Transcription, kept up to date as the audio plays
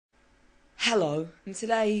Hello, and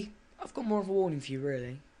today I've got more of a warning for you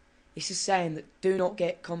really. It's just saying that do not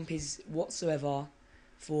get Compiz whatsoever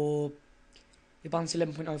for Ubuntu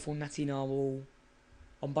 11.04 Natty Narwhal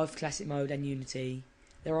on both Classic Mode and Unity.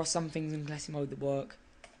 There are some things in Classic Mode that work,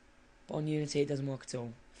 but on Unity it doesn't work at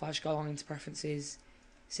all. If I just go along into Preferences,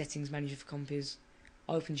 Settings Manager for Compiz,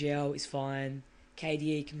 OpenGL is fine,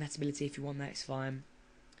 KDE compatibility if you want that is fine.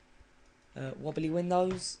 Wobbly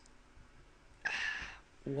Windows,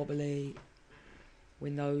 wobbly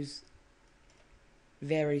Windows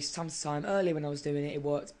varies time to time. Earlier when I was doing it, it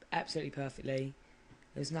worked absolutely perfectly.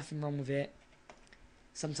 There's nothing wrong with it.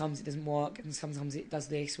 Sometimes it doesn't work, and sometimes it does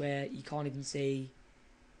this where you can't even see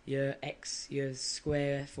your X, your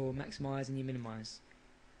square for maximise and your minimise.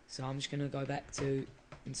 So I'm just going to go back to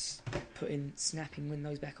putting snapping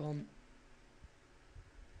windows back on.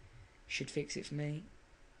 Should fix it for me.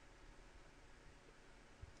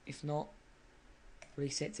 If not,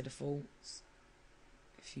 reset to defaults.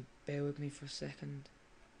 If you bear with me for a second.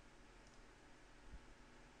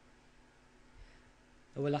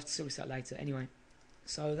 Oh, we'll have to sort this out later. Anyway,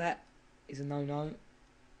 so that is a no-no.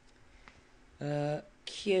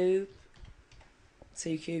 Cube,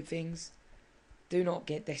 two cube things. Do not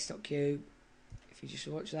get desktop cube. If you just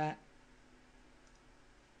watch that.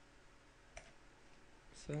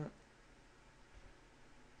 So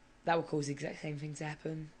that will cause the exact same thing to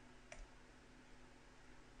happen.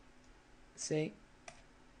 See?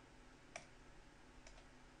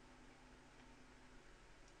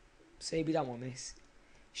 See, we don't want this.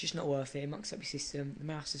 It's just not worth it. It mucks up your system. The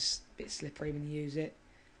mouse is a bit slippery when you use it.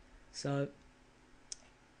 So,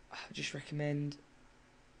 I just recommend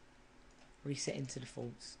resetting to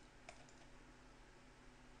defaults.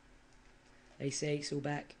 There you see, it's all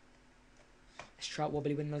back. Let's try out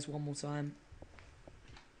wobbly windows one more time.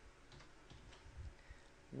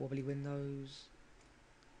 Wobbly windows.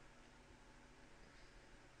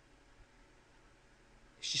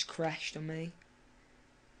 It's just crashed on me.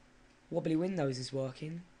 Wobbly Windows is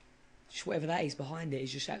working. Just whatever that is behind it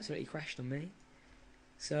is just absolutely crashed on me.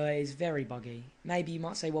 So it is very buggy. Maybe you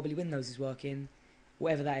might say Wobbly Windows is working.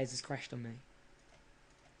 Whatever that is has crashed on me.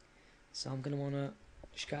 So I'm going to want to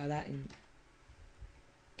just go out of that and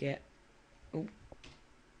get...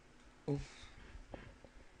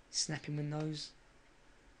 snapping windows.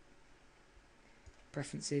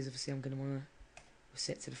 Preferences, obviously I'm going to want to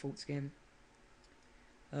set to defaults again.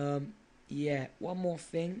 Yeah, one more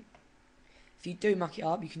thing. If you do muck it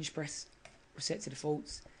up, you can just press reset to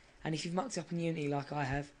defaults. And if you've mucked it up in Unity like I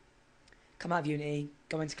have, come out of Unity,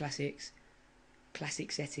 go into classic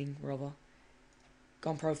setting rather.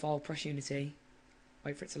 Go on profile, press Unity,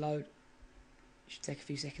 wait for it to load. It should take a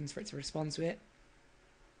few seconds for it to respond to it.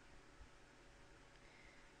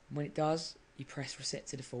 And when it does, you press reset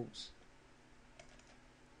to defaults.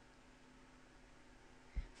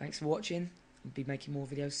 Thanks for watching. I'll be making more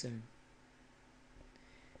videos soon.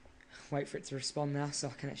 Wait for it to respond now so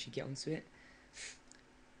I can actually get onto it.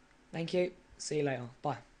 Thank you. See you later.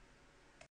 Bye.